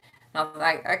said. And I was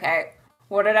like, okay,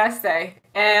 what did I say?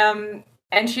 And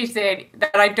she said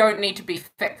that I don't need to be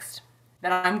fixed,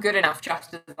 that I'm good enough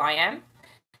just as I am.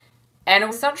 And it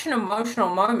was such an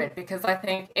emotional moment, because I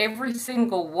think every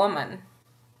single woman,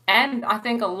 and I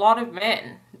think a lot of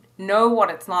men, know what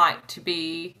it's like to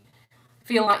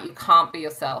feel like you can't be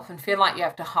yourself, and feel like you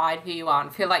have to hide who you are,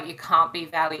 and feel like you can't be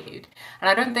valued. And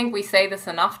I don't think we say this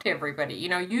enough to everybody. You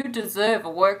know, you deserve a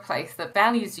workplace that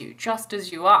values you just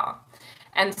as you are.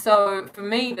 And so for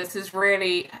me, this is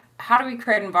really, how do we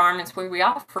create environments where we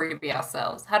are free to be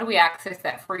ourselves? How do we access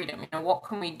that freedom? You know, what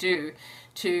can we do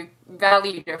to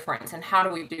value difference, and how do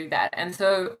we do that? And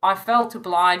so I felt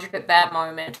obliged at that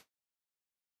moment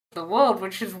the world,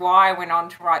 which is why I went on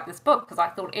to write this book, because I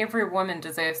thought every woman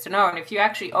deserves to know. And if you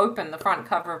actually open the front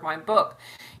cover of my book,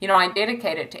 you know, I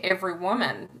dedicate it to every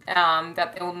woman,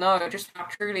 that they'll know just how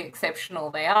truly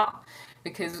exceptional they are.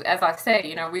 Because as I say,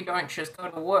 you know, we don't just go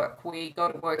to work. We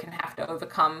go to work and have to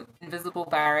overcome invisible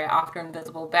barrier after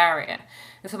invisible barrier.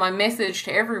 And so my message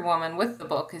to every woman with the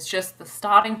book is just, the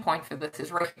starting point for this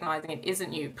is recognizing it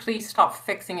isn't you. Please stop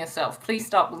fixing yourself. Please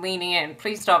stop leaning in.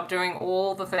 Please stop doing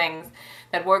all the things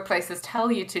that workplaces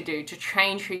tell you to do to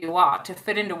change who you are, to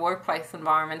fit into workplace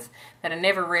environments that are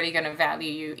never really going to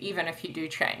value you, even if you do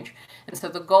change. And so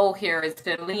the goal here is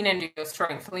to lean into your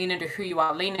strength, lean into who you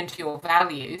are, lean into your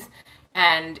values.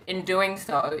 And in doing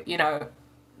so, you know,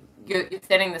 you're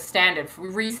setting the standard,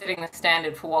 resetting the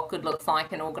standard for what good looks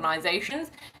like in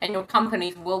organizations, and your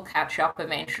companies will catch up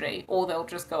eventually, or they'll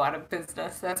just go out of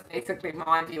business. That's basically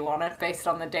my view on it, based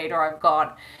on the data I've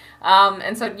got.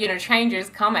 And so, you know, change is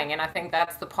coming, and I think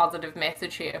that's the positive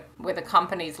message here, whether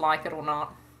companies like it or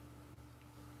not.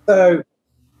 So,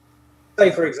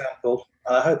 say for example,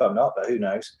 I hope I'm not, but who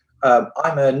knows,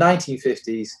 I'm a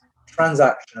 1950s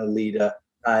transactional leader.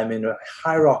 I'm in a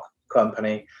hierarchical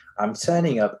company. I'm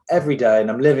turning up every day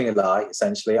and I'm living a lie,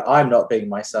 essentially. I'm not being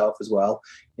myself as well.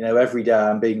 You know, every day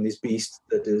I'm being this beast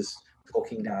that is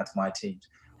talking down to my teams.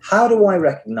 How do I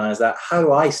recognize that? How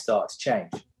do I start to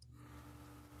change?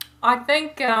 I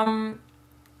think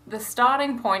the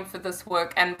starting point for this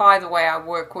work, and by the way, I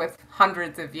work with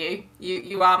hundreds of you.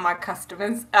 You are my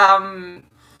customers.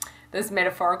 This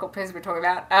metaphorical person we're talking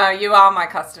about, you are my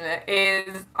customer,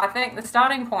 is, I think the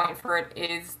starting point for it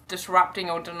is disrupting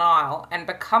your denial and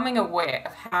becoming aware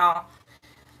of how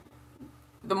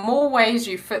the more ways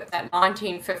you fit that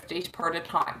 1950s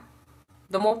prototype,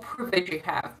 the more privilege you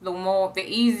have, the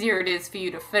easier it is for you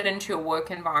to fit into a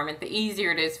work environment, the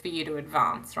easier it is for you to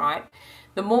advance, right?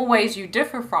 The more ways you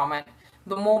differ from it,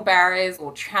 the more barriers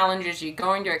or challenges you're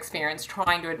going to experience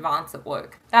trying to advance at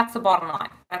work. That's the bottom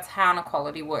line. That's how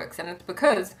inequality works. And it's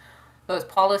because those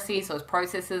policies, those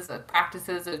processes, those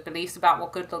practices, those beliefs about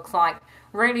what good looks like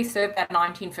really serve that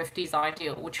 1950s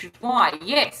ideal, which is why,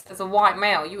 yes, as a white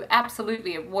male, you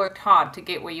absolutely have worked hard to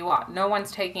get where you are. No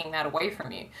one's taking that away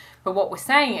from you. But what we're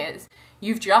saying is,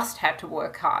 you've just had to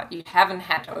work hard. You haven't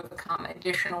had to overcome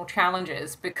additional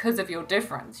challenges because of your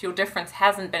difference. Your difference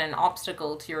hasn't been an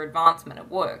obstacle to your advancement at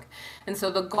work. And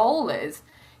so the goal is,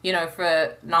 you know,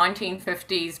 for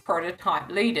 1950s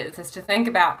prototype leaders is to think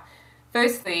about,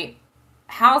 firstly,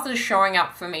 how's it showing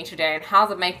up for me today, and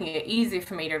how's it making it easier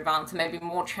for me to advance and maybe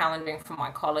more challenging for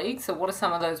my colleagues? So what are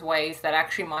some of those ways that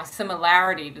actually my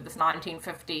similarity to this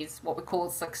 1950s, what we call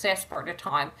success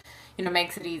prototype,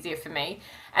 makes it easier for me.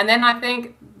 And then I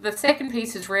think the second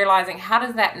piece is realizing, how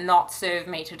does that not serve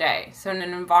me today? So in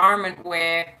an environment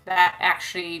where that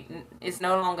actually is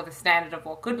no longer the standard of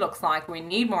what good looks like, we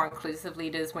need more inclusive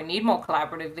leaders, we need more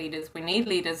collaborative leaders, we need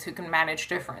leaders who can manage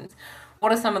difference.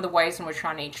 What are some of the ways in which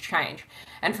I need to change?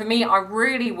 And for me, I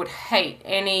really would hate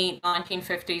any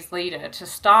 1950s leader to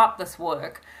start this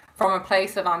work from a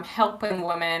place of, I'm helping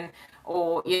women,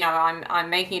 or I'm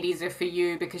making it easier for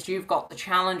you because you've got the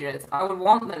challenges. I would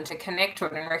want them to connect to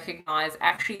it and recognize,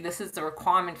 actually, this is the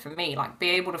requirement for me. Like, be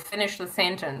able to finish the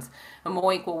sentence, a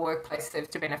more equal workplace serves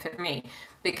to benefit me,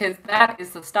 because that is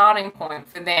the starting point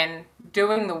for then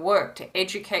doing the work to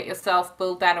educate yourself,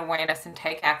 build that awareness, and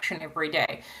take action every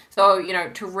day. So,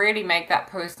 to really make that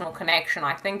personal connection,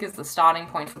 I think, is the starting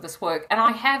point for this work. And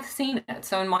I have seen it.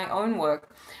 So in my own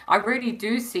work, I really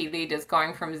do see leaders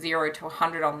going from 0 to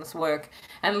 100 on this work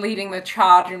and leading the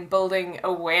charge and building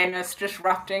awareness,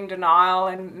 disrupting denial,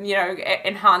 and,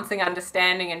 enhancing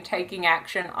understanding and taking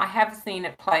action. I have seen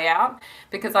it play out,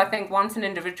 because I think once an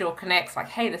individual connects, like,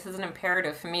 hey, this is an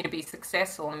imperative for me to be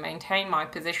successful and maintain my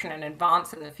position and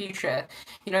advance in the future,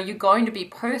 you're going to be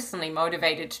personally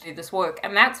motivated to do this work.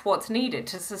 And that's what's needed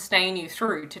to sustain you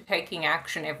through to taking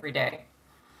action every day.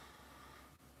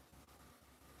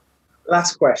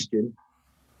 Last question.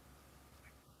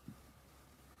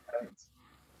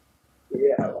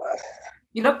 Yeah.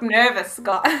 You look nervous,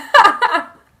 Scott.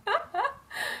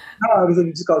 No, because I've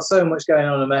just got so much going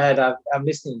on in my head. I'm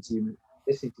listening to you,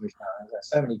 Michelle. There's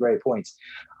so many great points.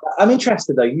 I'm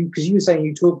interested though, because you were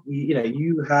saying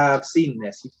you have seen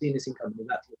this. You've seen this in companies,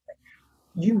 that sort of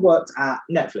thing. You worked at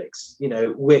Netflix,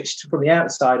 which from the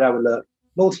outside I would look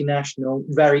multinational,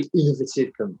 very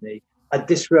innovative company, a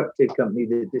disruptive company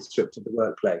that disrupted the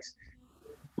workplace.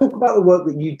 Talk about the work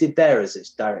that you did there as its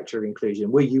director of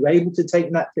inclusion. Were you able to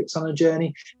take Netflix on a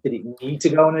journey? Did it need to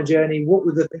go on a journey? What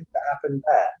were the things that happened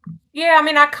there? Yeah,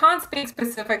 I can't speak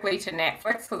specifically to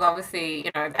Netflix, because obviously,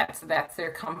 that's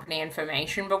their company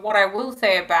information. But what I will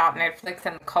say about Netflix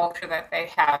and the culture that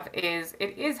they have is,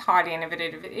 it is highly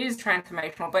innovative, it is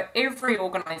transformational, but every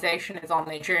organization is on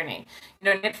their journey.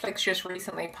 Netflix just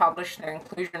recently published their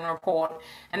inclusion report,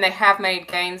 and they have made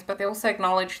gains, but they also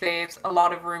acknowledge there's a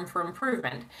lot of room for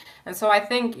improvement. And so I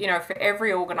think, for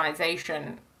every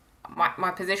organization,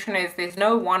 my position is, there's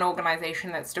no one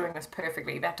organization that's doing this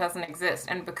perfectly. That doesn't exist.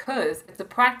 And because it's a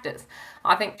practice,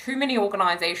 I think too many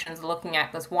organizations are looking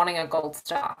at this wanting a gold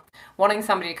star, wanting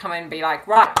somebody to come in and be like,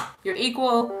 right, you're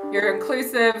equal, you're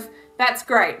inclusive, that's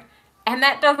great. And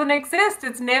that doesn't exist.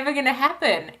 It's never going to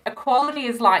happen. Equality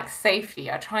is like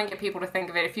safety. I try and get people to think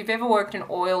of it. If you've ever worked in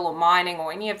oil or mining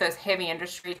or any of those heavy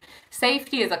industries,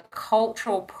 safety is a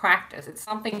cultural practice. It's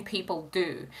something people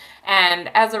do. And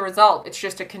as a result, it's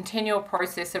just a continual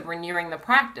process of renewing the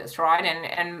practice, right?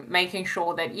 And making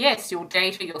sure that, yes, your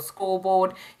data, your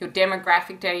scoreboard, your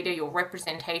demographic data, your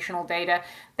representational data,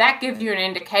 that gives you an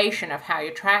indication of how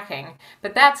you're tracking.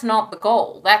 But that's not the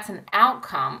goal. That's an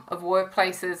outcome of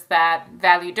workplaces that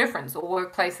value difference, or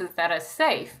workplaces that are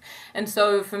safe. And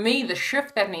so for me, the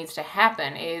shift that needs to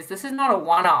happen is, this is not a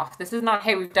one-off. This is not,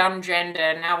 hey, we've done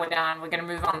gender, now we're done, we're going to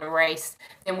move on to race,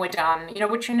 then we're done,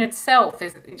 which in itself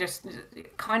is just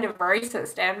kind of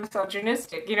racist and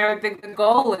misogynistic. The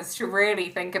goal is to really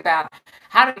think about,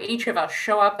 how do each of us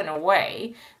show up in a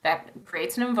way that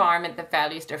creates an environment that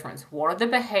values difference? What are the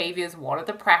behaviors? What are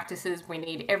the practices we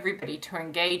need everybody to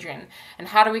engage in? And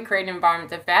how do we create an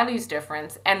environment that values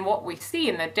difference? And what we see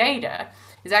in the data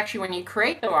is, actually, when you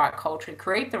create the right culture,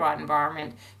 create the right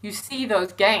environment, you see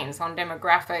those gains on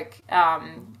demographic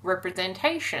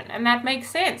representation. And that makes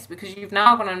sense, because you've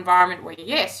now got an environment where,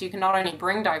 yes, you can not only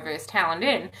bring diverse talent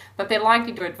in, but they're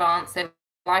likely to advance, they're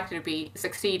likely to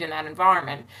succeed in that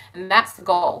environment. And that's the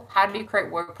goal. How do you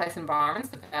create workplace environments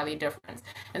that value difference?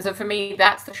 And so for me,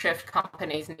 that's the shift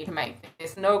companies need to make.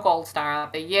 There's no gold star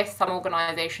out there. Yes, some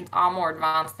organizations are more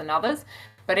advanced than others,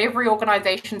 but every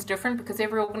organization is different, because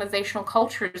every organizational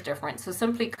culture is different. So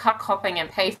simply copying and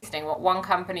pasting what one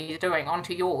company is doing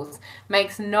onto yours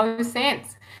makes no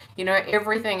sense.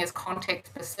 Everything is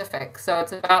context specific. So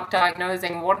it's about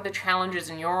diagnosing, what are the challenges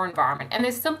in your environment. And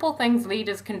there's simple things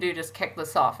leaders can do to kick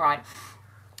this off, right?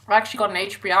 I've actually got an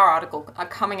HBR article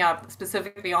coming out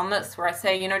specifically on this, where I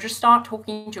say, just start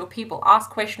talking to your people. Ask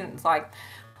questions like,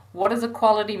 what does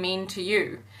equality mean to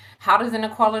you? How does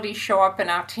inequality show up in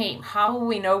our team? How will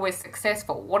we know we're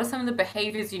successful? What are some of the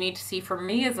behaviors you need to see from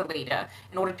me as a leader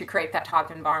in order to create that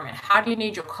type of environment? How do you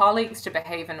need your colleagues to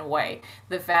behave in a way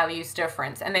that values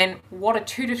difference? And then what are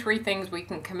 2 to 3 things we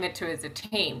can commit to as a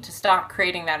team to start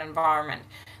creating that environment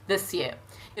this year?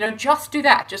 just do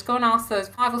that. Just go and ask those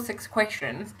 5 or 6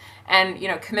 questions and,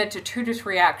 commit to 2 to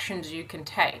 3 actions you can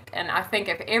take. And I think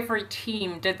if every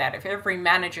team did that, if every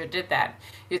manager did that,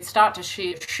 you'd start to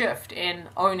see a shift in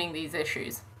owning these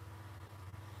issues.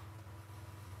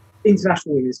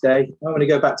 International Women's Day. I want to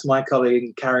go back to my colleague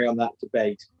and carry on that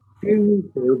debate. Do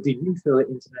you feel that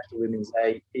International Women's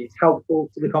Day is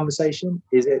helpful to the conversation?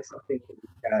 Is it something that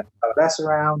we can coalesce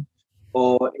around,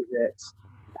 or is it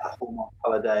a Hallmark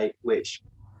holiday which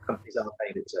companies are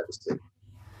paying lip service to?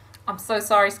 I'm so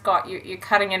sorry, Scott, you're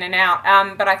cutting in and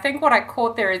out. But I think what I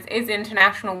caught there is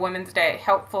International Women's Day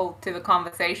helpful to the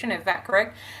conversation? Is that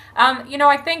correct?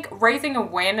 I think raising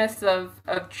awareness of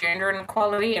gender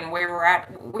inequality and where we're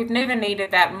at, we've never needed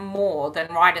that more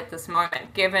than right at this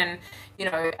moment, given,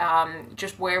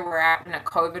 just where we're at in a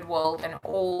COVID world and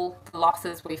all the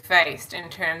losses we faced in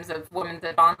terms of women's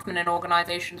advancement in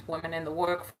organizations, women in the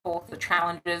workforce, the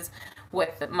challenges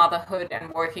with motherhood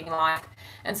and working life.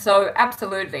 And so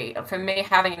absolutely, for me,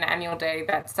 having an annual day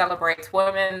that celebrates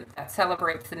women, that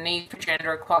celebrates the need for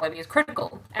gender equality is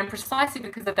critical. And precisely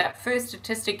because of that first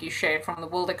statistic you shared from the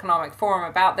World Economic Forum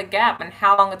about the gap and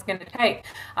how long it's going to take,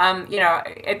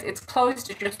 it's close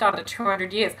to just under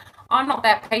 200 years. I'm not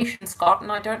that patient, Scott, and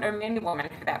I don't know many women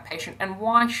who are that patient. And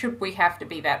why should we have to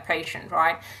be that patient,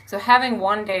 right? So having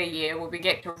one day a year where we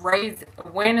get to raise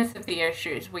awareness of the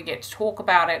issues, we get to talk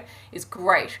about it, is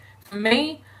great. For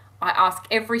me, I ask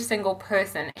every single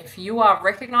person, if you are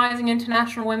recognizing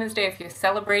International Women's Day, if you're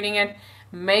celebrating it,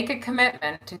 make a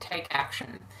commitment to take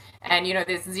action. And,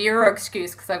 there's zero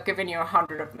excuse because I've given you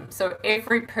 100 of them. So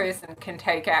every person can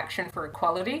take action for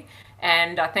equality.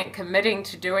 And I think committing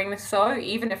to doing so,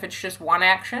 even if it's just one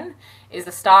action, is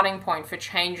a starting point for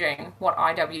changing what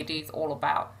IWD is all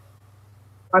about.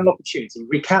 An opportunity.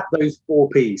 Recap those 4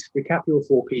 Ps. Recap your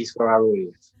 4 Ps for our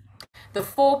audience. The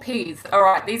 4 Ps. All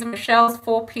right, these are Michelle's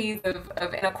 4 Ps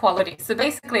of inequality. So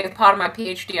basically, as part of my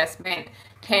PhD, I spent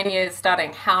 10 years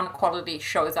studying how inequality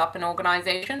shows up in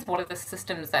organizations. What are the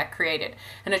systems that create it?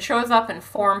 And it shows up in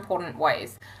 4 important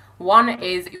ways. One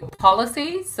is your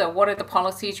policies. So what are the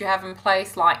policies you have in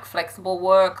place, like flexible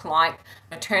work, like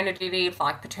maternity leave,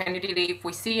 like paternity leave?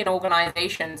 We see in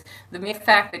organizations the mere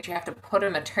fact that you have to put a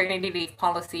maternity leave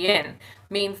policy in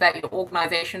means that your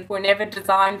organizations were never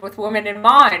designed with women in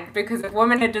mind, because if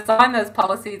women had designed those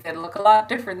policies, they'd look a lot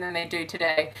different than they do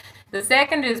today. The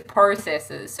second is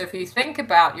processes. So if you think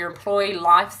about your employee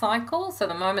life cycle, so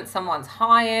the moment someone's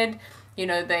hired,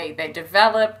 they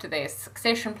developed their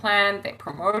succession plan, they're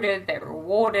promoted, they're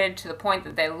rewarded to the point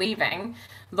that they're leaving.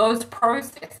 Those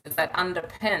processes that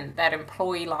underpin that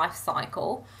employee life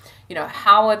cycle,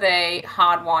 how are they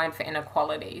hardwired for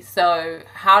inequality? So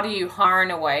how do you hire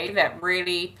in a way that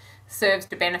really serves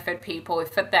to benefit people who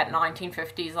fit that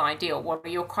 1950s ideal? What are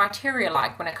your criteria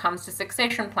like when it comes to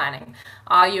succession planning?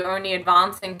 Are you only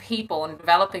advancing people and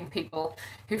developing people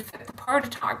who fit the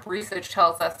prototype? Research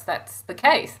tells us that's the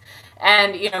case.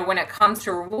 And, when it comes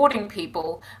to rewarding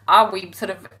people, are we sort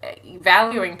of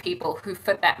valuing people who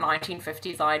fit that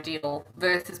 1950s ideal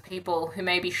versus people who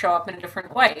maybe show up in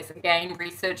different ways? Again,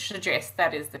 research suggests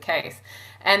that is the case.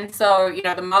 And so,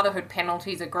 the motherhood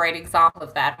penalty is a great example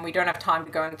of that. And we don't have time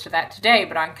to go into that today,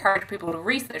 but I encourage people to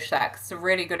research that because it's a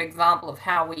really good example of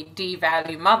how we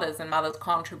devalue mothers and mothers'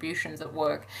 contributions at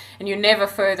work. And you're never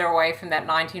further away from that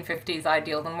 1950s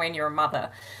ideal than when you're a mother.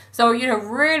 So,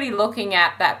 really looking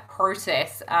at that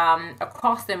process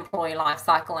across the employee life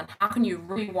cycle and how can you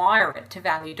rewire it to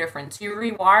value difference. You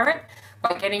rewire it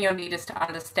by getting your leaders to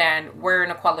understand where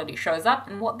inequality shows up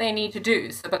and what they need to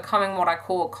do. So becoming what I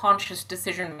call a conscious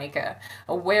decision maker,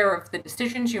 aware of the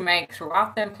decisions you make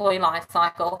throughout the employee life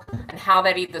cycle and how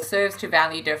that either serves to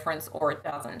value difference or it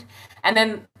doesn't. And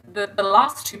then the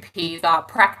last 2 Ps are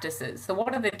practices. So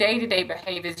what are the day-to-day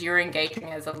behaviors you're engaging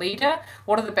as a leader?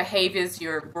 What are the behaviors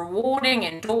you're rewarding,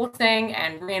 endorsing,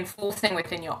 and reinforcing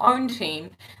within your own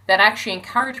team that actually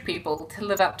encourage people to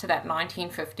live up to that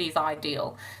 1950s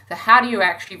ideal? So how do you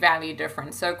actually value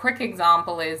difference? So a quick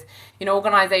example is,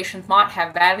 organizations might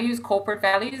have values, corporate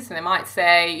values, and they might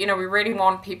say, we really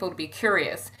want people to be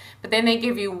curious. But then they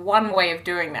give you one way of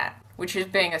doing that, which is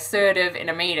being assertive in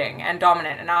a meeting and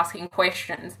dominant and asking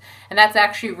questions. And that's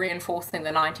actually reinforcing the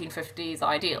 1950s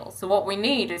ideal. So what we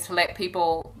need is to let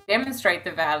people demonstrate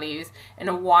the values in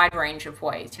a wide range of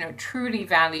ways, truly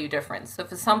value difference. So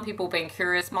for some people, being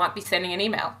curious might be sending an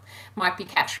email, might be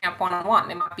catching up one-on-one.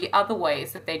 There might be other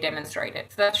ways that they demonstrate it.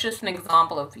 So that's just an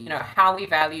example of, how we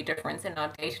value difference in our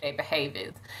day-to-day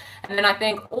behaviors. And then I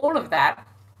think all of that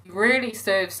really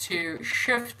serves to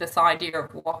shift this idea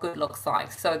of what good looks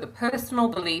like. So the personal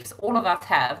beliefs all of us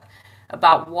have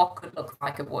about what good looks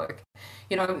like at work.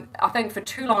 You know, I think for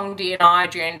too long D&I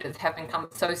agendas have become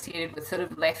associated with sort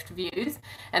of left views,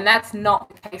 and that's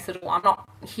not the case at all. I'm not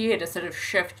here to sort of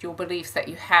shift your beliefs that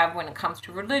you have when it comes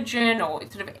to religion or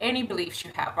sort of any beliefs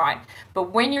you have, right?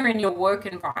 But when you're in your work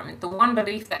environment, the one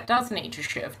belief that does need to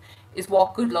shift is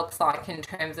what good looks like in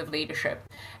terms of leadership.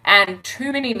 And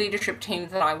too many leadership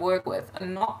teams that I work with are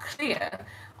not clear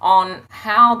on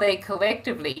how they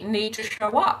collectively need to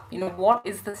show up. You know, what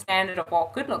is the standard of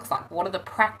what good looks like? What are the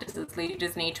practices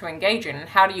leaders need to engage in? And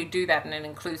how do you do that in an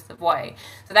inclusive way?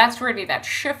 So that's really that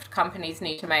shift companies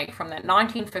need to make from that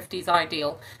 1950s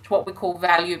ideal to what we call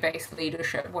value-based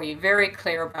leadership, where you're very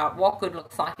clear about what good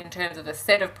looks like in terms of a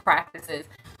set of practices,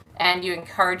 and you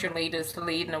encourage your leaders to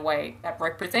lead in a way that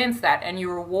represents that, and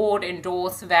you reward,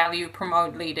 endorse, value,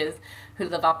 promote leaders who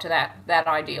live up to that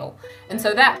ideal. And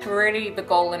so that's really the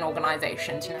goal in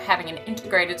organizations, you know, having an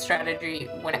integrated strategy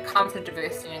when it comes to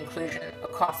diversity and inclusion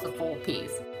across the 4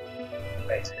 Ps.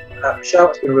 Amazing. Michelle,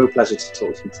 it's been a real pleasure to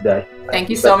talk to you today. Thank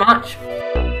you so much.